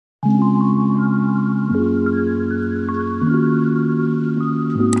Hello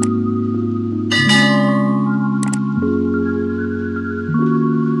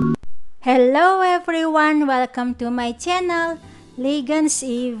everyone, welcome to my channel, Ligan's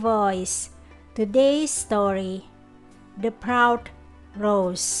EVoice. Today's story, The Proud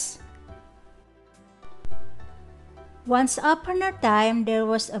Rose. Once upon a time, there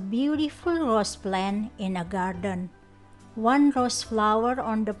was a beautiful rose plant in a garden. One rose flower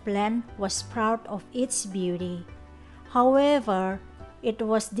on the plant was proud of its beauty. However, it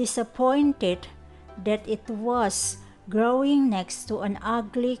was disappointed that it was growing next to an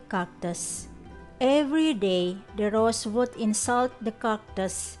ugly cactus. Every day, the rose would insult the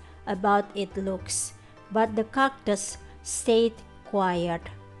cactus about its looks, but the cactus stayed quiet.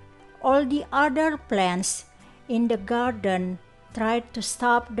 All the other plants in the garden tried to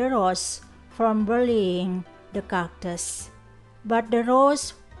stop the rose from bullying the cactus, but the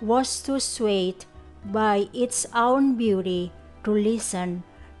rose was too swayed by its own beauty to listen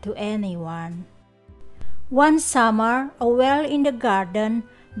to anyone. One summer, a well in the garden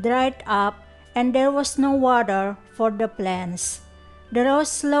dried up and there was no water for the plants. The rose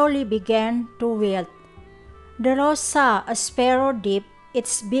slowly began to wilt. The rose saw a sparrow dip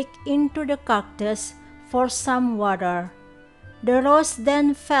its beak into the cactus for some water. The rose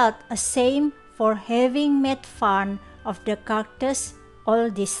then felt ashamed for having made fun of the cactus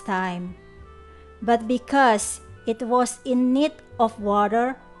all this time. But because it was in need of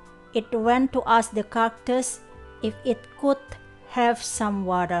water, it went to ask the cactus if it could have some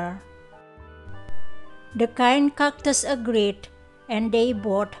water. The kind cactus agreed, and they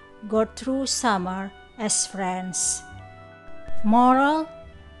both got through summer as friends. Moral: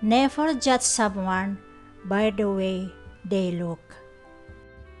 never judge someone by the way they look.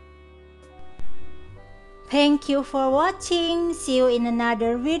 Thank you for watching. See you in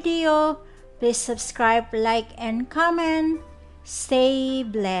another video. Please subscribe, like, and comment. Stay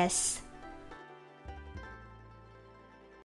blessed.